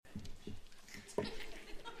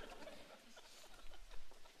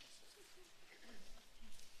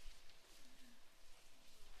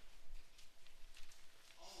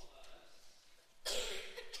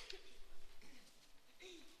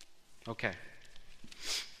Okay.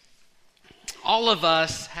 All of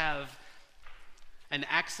us have an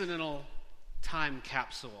accidental time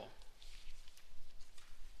capsule.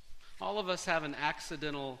 All of us have an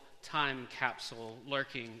accidental time capsule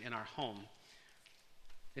lurking in our home.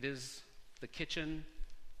 It is the kitchen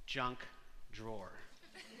junk drawer.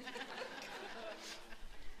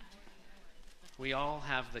 We all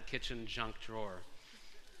have the kitchen junk drawer.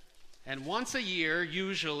 And once a year,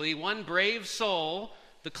 usually, one brave soul,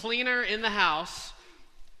 the cleaner in the house,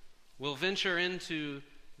 will venture into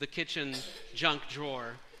the kitchen junk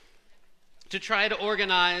drawer to try to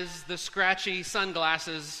organize the scratchy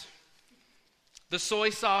sunglasses, the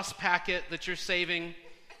soy sauce packet that you're saving,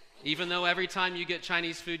 even though every time you get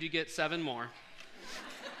Chinese food, you get 7 more.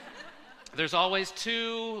 There's always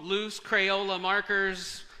 2 loose Crayola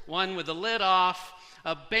markers, one with the lid off,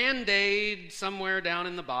 a Band-Aid somewhere down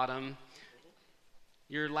in the bottom,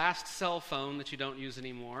 your last cell phone that you don't use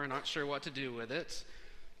anymore, not sure what to do with it,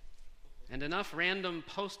 and enough random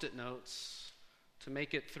Post-it notes to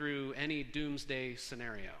make it through any doomsday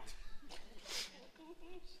scenario.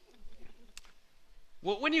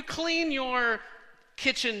 Well, when you clean your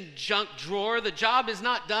kitchen junk drawer, the job is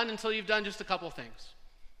not done until you've done just a couple things.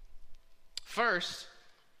 First,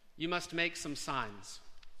 you must make some signs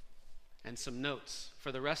and some notes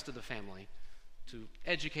for the rest of the family to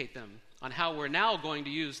educate them on how we're now going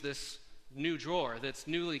to use this new drawer that's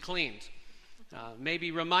newly cleaned.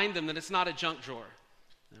 Maybe remind them that it's not a junk drawer.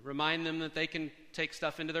 Remind them that they can take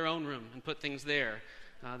stuff into their own room and put things there.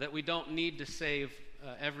 That we don't need to save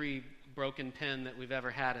every broken pen that we've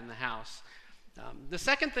ever had in the house. The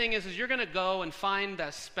second thing is you're going to go and find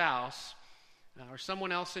that spouse or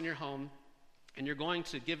someone else in your home, and you're going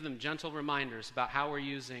to give them gentle reminders about how we're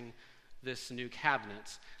using this new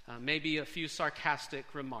cabinet. Maybe a few sarcastic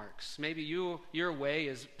remarks. Maybe your way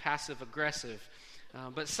is passive-aggressive.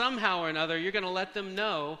 But somehow or another, you're going to let them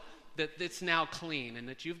know that it's now clean and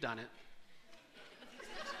that you've done it.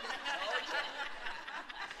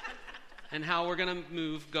 And how we're going to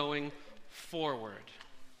move going forward.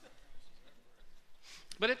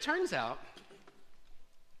 But it turns out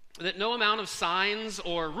that no amount of signs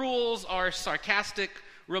or rules or sarcastic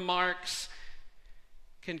remarks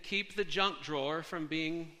can keep the junk drawer from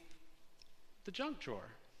being the junk drawer.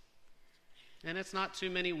 And it's not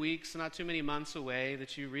too many weeks, not too many months away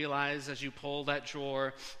that you realize as you pull that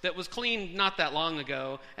drawer that was cleaned not that long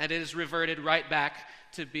ago, and it is reverted right back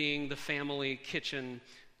to being the family kitchen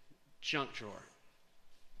junk drawer.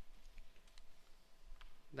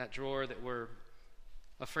 That drawer that we're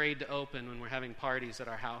afraid to open when we're having parties at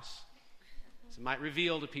our house. It might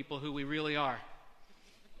reveal to people who we really are.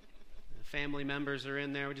 The family members are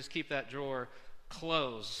in there. We just keep that drawer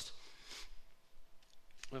closed.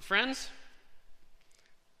 Well, friends,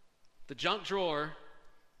 the junk drawer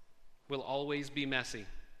will always be messy.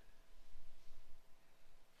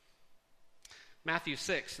 Matthew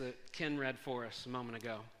 6 that Ken read for us a moment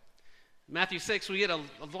ago. Matthew 6, we get a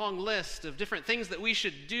long list of different things that we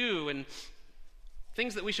should do and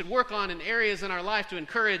things that we should work on in areas in our life to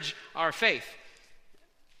encourage our faith.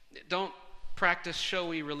 Don't practice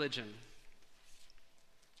showy religion.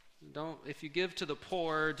 If you give to the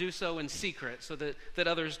poor, do so in secret so that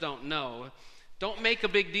others don't know. Don't make a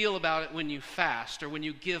big deal about it when you fast or when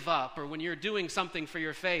you give up or when you're doing something for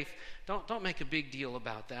your faith. Don't make a big deal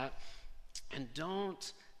about that. And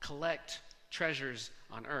don't collect treasures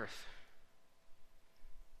on earth.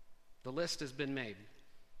 The list has been made.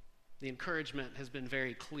 The encouragement has been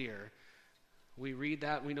very clear. We read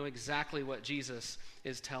that, we know exactly what Jesus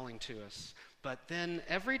is telling to us. But then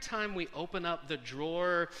every time we open up the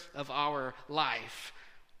drawer of our life,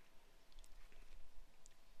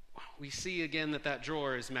 we see again that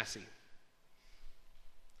drawer is messy.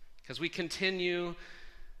 Because we continue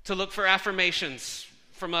to look for affirmations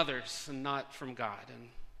from others and not from God. And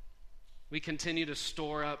we continue to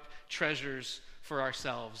store up treasures for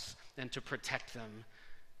ourselves and to protect them.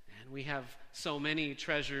 And we have so many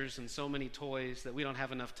treasures and so many toys that we don't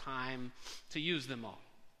have enough time to use them all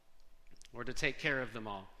or to take care of them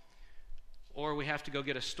all. Or we have to go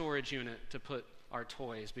get a storage unit to put our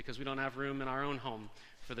toys because we don't have room in our own home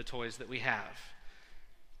for the toys that we have.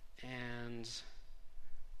 And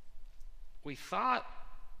we thought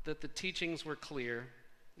that the teachings were clear.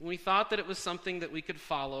 We thought that it was something that we could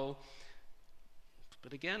follow.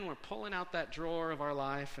 But again, we're pulling out that drawer of our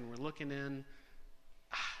life and we're looking in.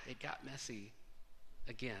 It got messy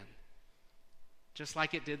again. Just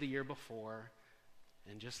like it did the year before.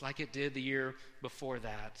 And just like it did the year before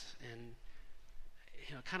that. And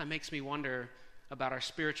it kind of makes me wonder about our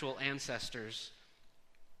spiritual ancestors.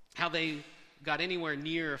 How they got anywhere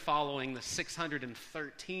near following the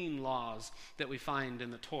 613 laws that we find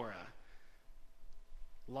in the Torah.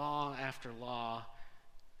 Law after law,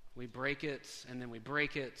 we break it, and then we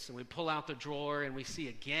break it, and we pull out the drawer, and we see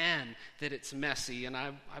again that it's messy. And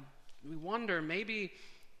we wonder, maybe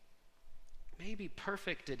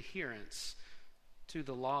perfect adherence to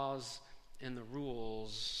the laws and the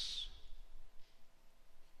rules,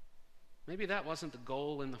 maybe that wasn't the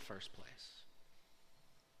goal in the first place.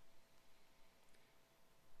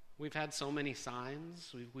 We've had so many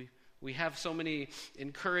signs. We have so many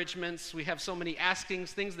encouragements. We have so many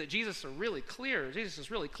askings, things that Jesus is really clear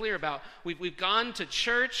about. We've gone to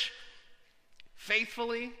church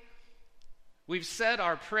faithfully. We've said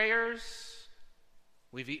our prayers.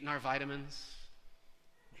 We've eaten our vitamins.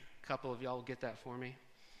 A couple of y'all will get that for me.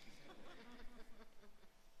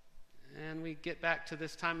 And we get back to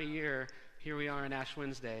this time of year. Here we are on Ash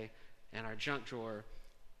Wednesday, and our junk drawer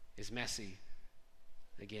is messy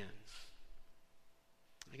again.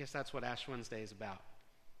 I guess that's what Ash Wednesday is about.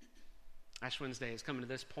 Ash Wednesday is coming to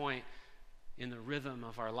this point in the rhythm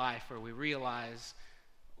of our life where we realize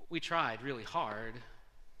we tried really hard.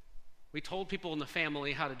 We told people in the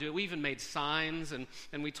family how to do it. We even made signs, and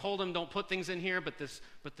we told them don't put things in here, but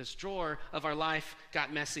this drawer of our life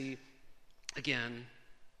got messy again.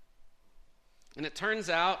 And it turns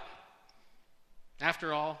out,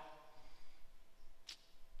 after all,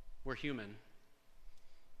 we're human.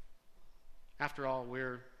 After all,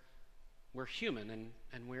 we're human,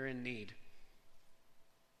 and we're in need.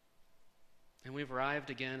 And we've arrived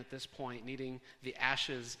again at this point needing the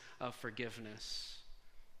ashes of forgiveness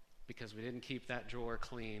because we didn't keep that drawer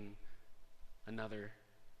clean another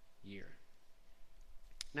year.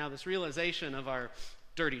 Now, this realization of our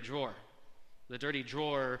dirty drawer, the dirty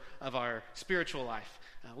drawer of our spiritual life,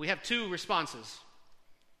 we have two responses.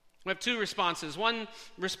 One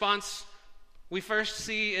response we first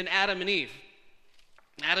see in Adam and Eve.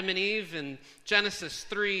 Adam and Eve in Genesis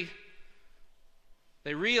 3,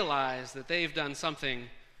 they realize that they've done something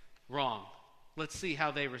wrong. Let's see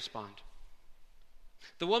how they respond.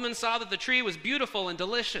 The woman saw that the tree was beautiful and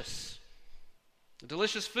delicious. The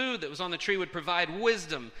delicious food that was on the tree would provide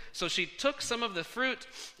wisdom. So she took some of the fruit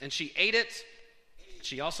and she ate it.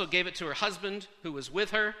 She also gave it to her husband who was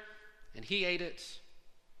with her, and he ate it.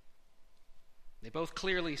 They both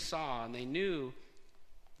clearly saw and they knew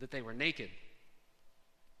that they were naked.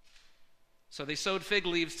 So they sewed fig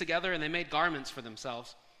leaves together and they made garments for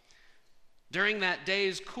themselves. During that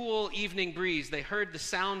day's cool evening breeze, they heard the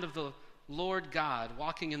sound of the Lord God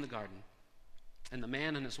walking in the garden. And the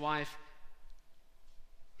man and his wife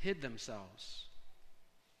hid themselves.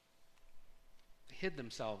 They hid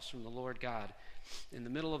themselves from the Lord God in the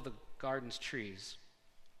middle of the garden's trees.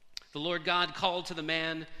 The Lord God called to the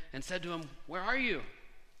man and said to him, "Where are you?"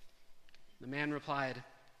 The man replied,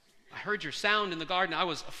 "I heard your sound in the garden. I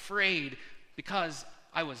was afraid because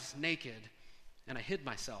I was naked and I hid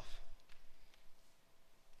myself."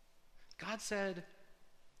 God said,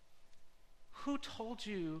 "Who told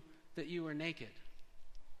you that you were naked?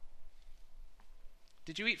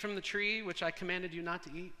 Did you eat from the tree which I commanded you not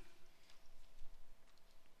to eat?"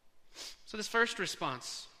 So this first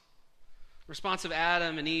response of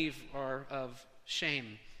Adam and Eve, are of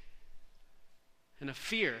shame and of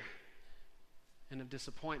fear and of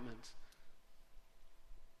disappointment,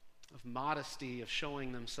 of modesty, of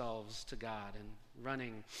showing themselves to God and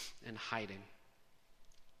running and hiding.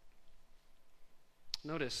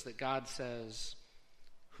 Notice that God says,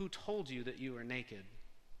 "Who told you that you were naked?"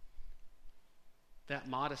 That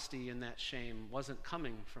modesty and that shame wasn't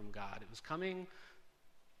coming from God. It was coming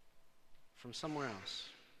from somewhere else.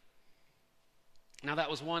 Now, that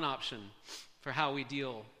was one option for how we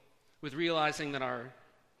deal with realizing that our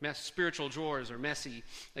spiritual drawers are messy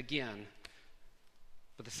again.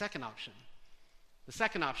 But the second option is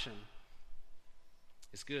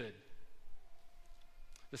good.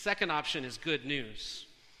 The second option is good news.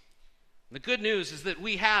 The good news is that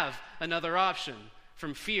we have another option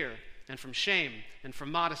from fear and from shame and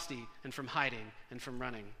from modesty and from hiding and from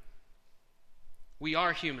running. We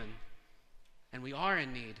are human and we are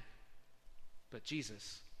in need, but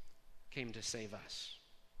Jesus came to save us.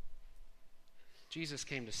 Jesus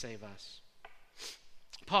came to save us.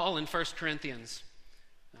 Paul in 1 Corinthians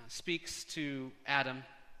speaks to Adam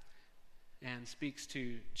and speaks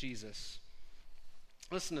to Jesus.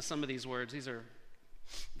 Listen to some of these words. These are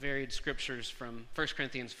varied scriptures from 1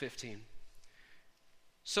 Corinthians 15.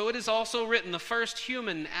 "So it is also written, the first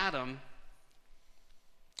human, Adam,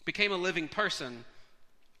 became a living person,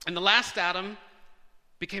 and the last Adam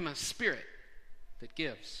became a spirit that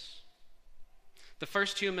gives. The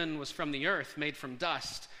first human was from the earth, made from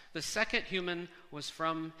dust. The second human was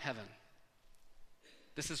from heaven.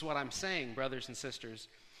 This is what I'm saying, brothers and sisters.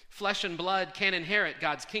 Flesh and blood can't inherit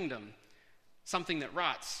God's kingdom. Something that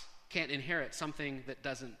rots can't inherit something that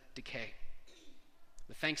doesn't decay.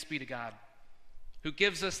 But thanks be to God, who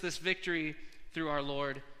gives us this victory through our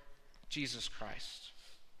Lord Jesus Christ.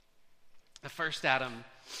 The first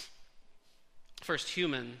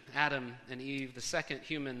human, Adam and Eve. The second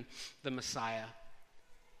human, the Messiah.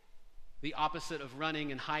 The opposite of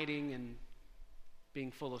running and hiding and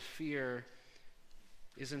being full of fear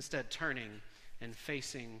is instead turning and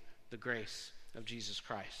facing the grace of Jesus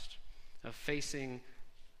Christ, of facing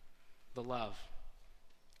the love,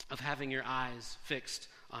 of having your eyes fixed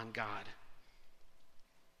on God,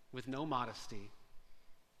 with no modesty,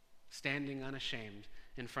 standing unashamed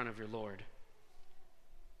in front of your Lord.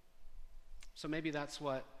 So maybe that's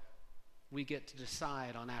what we get to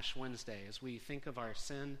decide on Ash Wednesday. As we think of our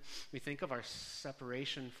sin, we think of our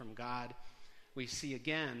separation from God, we see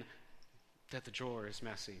again that the drawer is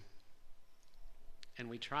messy. And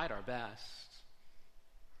we tried our best.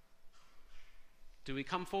 Do we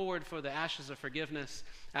come forward for the ashes of forgiveness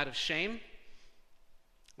out of shame?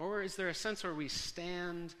 Or is there a sense where we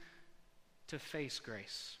stand to face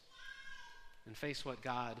grace and face what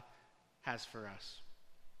God has for us?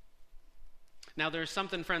 Now, there's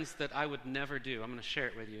something, friends, that I would never do. I'm going to share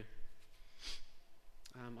it with you.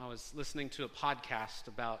 I was listening to a podcast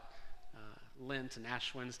about Lent and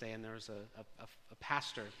Ash Wednesday, and there was a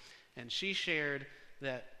pastor, and she shared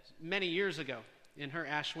that many years ago in her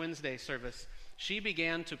Ash Wednesday service, she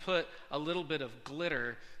began to put a little bit of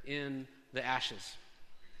glitter in the ashes.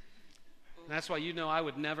 And that's why you know I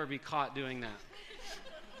would never be caught doing that.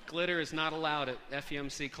 Glitter is not allowed at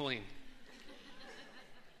FEMC Killeen.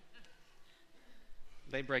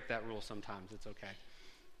 They break that rule sometimes. It's okay.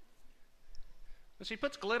 But she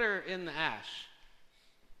puts glitter in the ash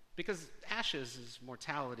because ashes is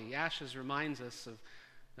mortality. Ashes reminds us of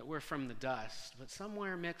that we're from the dust, but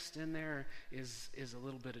somewhere mixed in there is a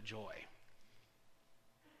little bit of joy.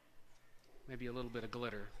 Maybe a little bit of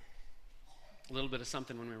glitter. A little bit of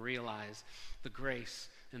something when we realize the grace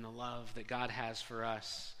and the love that God has for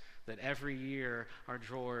us, that every year our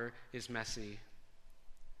drawer is messy,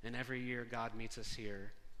 and every year God meets us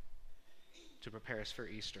here to prepare us for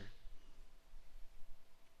Easter.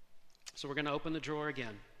 So we're going to open the drawer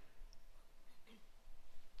again.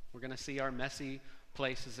 We're going to see our messy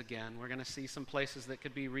places again. We're going to see some places that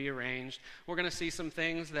could be rearranged. We're going to see some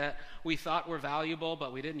things that we thought were valuable,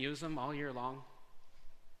 but we didn't use them all year long.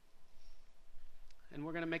 And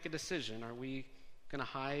we're going to make a decision. Are we going to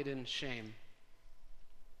hide in shame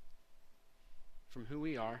from who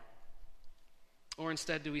we are? Or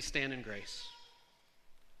instead, do we stand in grace,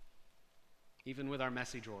 even with our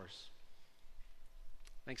messy drawers?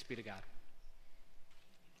 Thanks be to God.